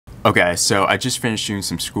Okay, so I just finished doing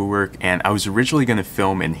some schoolwork and I was originally gonna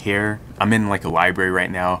film in here. I'm in like a library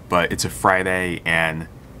right now, but it's a Friday and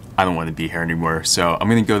I don't want to be here anymore. So I'm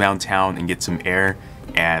gonna go downtown and get some air,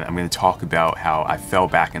 and I'm gonna talk about how I fell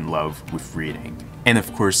back in love with reading. And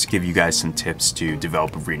of course, give you guys some tips to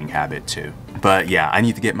develop a reading habit too. But yeah, I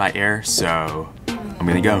need to get my air, so I'm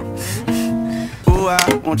gonna go. Ooh,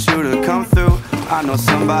 I want you to come through. I know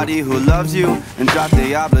somebody who loves you and drop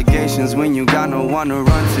their obligations when you got no one to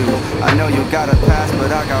run to. I know you got a past,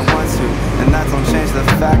 but I got one too, and that don't change the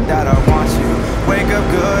fact that I want you. Wake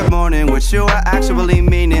up, good morning, with you I actually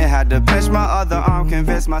mean it. Had to pinch my other arm,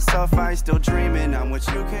 convince myself I ain't still dreaming. I'm with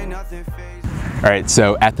you, can't nothing phase. Alright,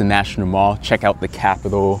 so at the National Mall, check out the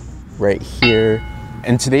Capitol right here.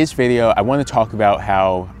 In today's video, I want to talk about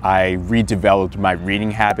how I redeveloped my reading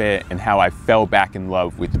habit and how I fell back in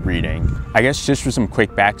love with reading. I guess just for some quick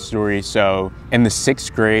backstory, so in the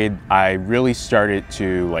 6th grade, I really started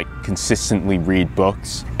to consistently read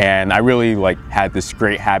books, and I really had this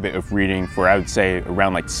great habit of reading for, I would say,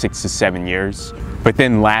 around 6 to 7 years. But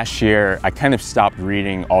then last year, I kind of stopped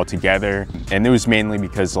reading altogether, and it was mainly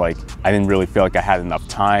because I didn't really feel like I had enough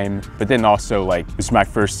time. But then also it was my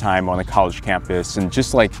first time on a college campus, and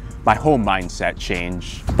just my whole mindset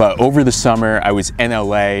changed. But over the summer, I was in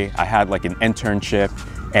LA, I had an internship,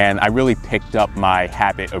 and I really picked up my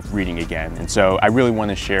habit of reading again. And so I really want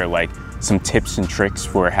to share some tips and tricks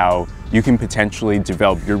for how you can potentially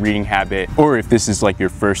develop your reading habit, or if this is your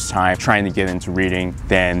first time trying to get into reading,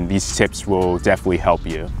 then these tips will definitely help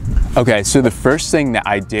you. Okay, so the first thing that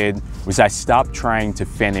I did was I stopped trying to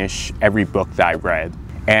finish every book that I read.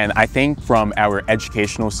 And I think from our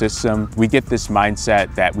educational system, we get this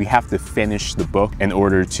mindset that we have to finish the book in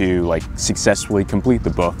order to successfully complete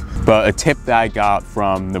the book. But a tip that I got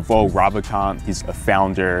from Naval Ravikant, he's a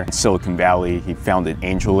founder in Silicon Valley, he founded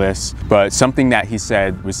AngelList. But something that he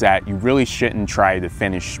said was that you really shouldn't try to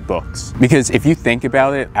finish books. Because if you think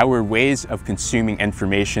about it, our ways of consuming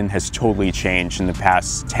information has totally changed in the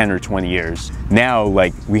past 10 or 20 years. Now,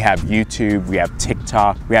 we have YouTube, we have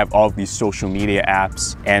TikTok, we have all of these social media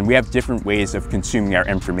apps, and we have different ways of consuming our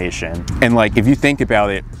information. And if you think about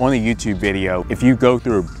it, on a YouTube video, if you go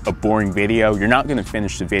through a boring video, you're not gonna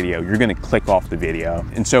finish the video, you're gonna click off the video.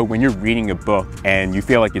 And so when you're reading a book and you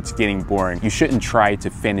feel like it's getting boring, you shouldn't try to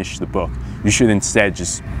finish the book. You should instead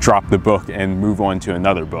just drop the book and move on to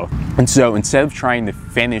another book. And so instead of trying to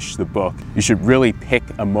finish the book, you should really pick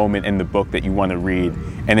a moment in the book that you want to read.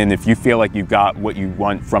 And then if you feel like you got what you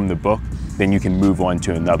want from the book, then you can move on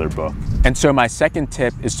to another book. And so my second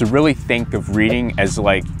tip is to really think of reading as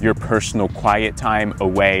your personal quiet time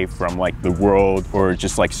away from the world or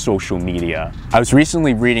just social media. I was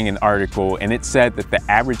recently reading an article and it said that the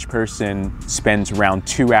average person spends around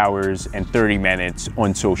 2 hours and 30 minutes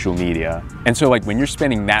on social media. And so when you're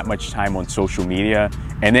spending that much time on social media,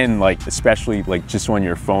 and then especially just on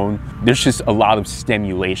your phone, there's just a lot of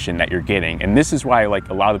stimulation that you're getting. And this is why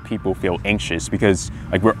a lot of people feel anxious, because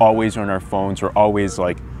we're always on our phones, we're always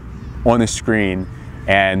on a screen,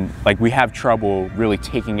 and we have trouble really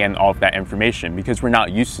taking in all of that information because we're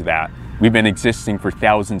not used to that. We've been existing for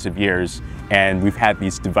thousands of years and we've had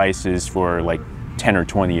these devices for 10 or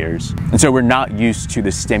 20 years. And so we're not used to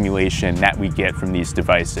the stimulation that we get from these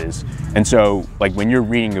devices. And so when you're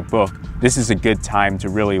reading a book, this is a good time to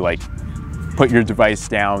really put your device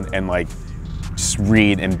down and just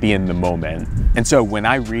read and be in the moment. And so when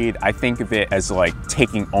I read, I think of it as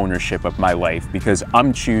taking ownership of my life, because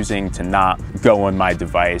I'm choosing to not go on my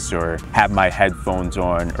device or have my headphones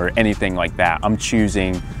on or anything like that. I'm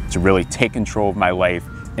choosing to really take control of my life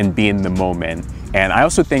and be in the moment. And I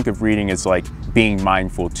also think of reading as being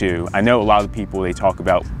mindful too. I know a lot of people, they talk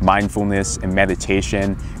about mindfulness and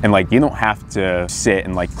meditation, and you don't have to sit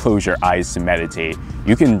and close your eyes to meditate.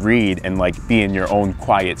 You can read and be in your own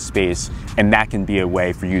quiet space, and that can be a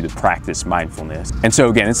way for you to practice mindfulness. And so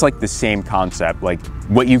again, it's the same concept.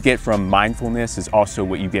 What you get from mindfulness is also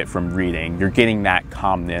what you get from reading. You're getting that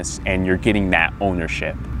calmness and you're getting that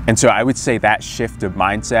ownership. And so I would say that shift of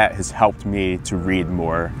mindset has helped me to read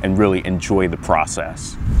more and really enjoy the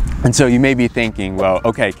process. And so you may be thinking, well,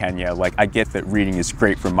 okay, Kenya, I get that reading is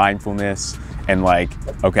great for mindfulness, and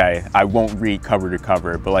okay, I won't read cover to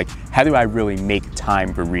cover, but how do I really make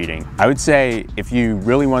time for reading? I would say if you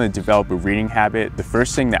really want to develop a reading habit, the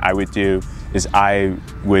first thing that I would do is I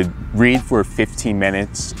would read for 15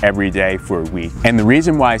 minutes every day for a week. And the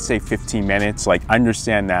reason why I say 15 minutes,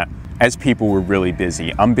 understand that as people, we're really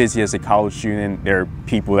busy. I'm busy as a college student. There are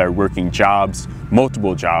people that are working jobs,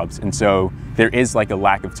 multiple jobs. And so there is a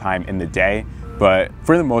lack of time in the day. But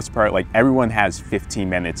for the most part, everyone has 15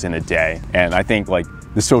 minutes in a day. And I think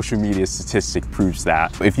the social media statistic proves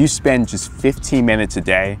that. If you spend just 15 minutes a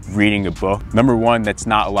day reading a book, number one, that's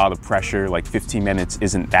not a lot of pressure. Like 15 minutes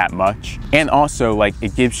isn't that much. And also like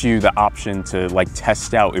it gives you the option to like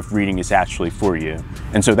test out if reading is actually for you.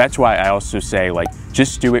 And so that's why I also say like,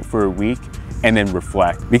 just do it for a week and then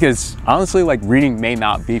reflect. Because honestly, like reading may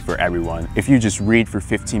not be for everyone. If you just read for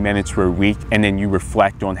 15 minutes for a week and then you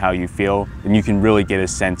reflect on how you feel, then you can really get a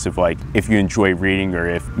sense of like if you enjoy reading or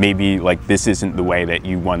if maybe like this isn't the way that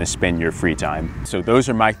you want to spend your free time. So those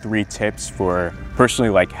are my 3 tips for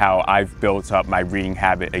personally like how I've built up my reading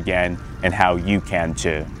habit again and how you can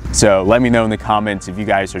too. So let me know in the comments if you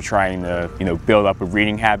guys are trying to, build up a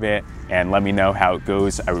reading habit, and let me know how it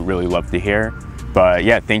goes. I would really love to hear. But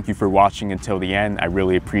yeah, thank you for watching until the end. I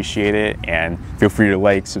really appreciate it, and feel free to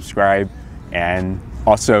like, subscribe, and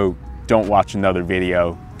also don't watch another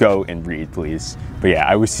video. Go and read, please. But yeah,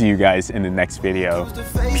 I will see you guys in the next video.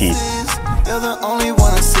 Peace. You're the only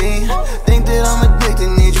one I see. Think that I'm addicted,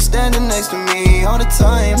 need you standing next to me all the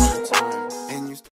time.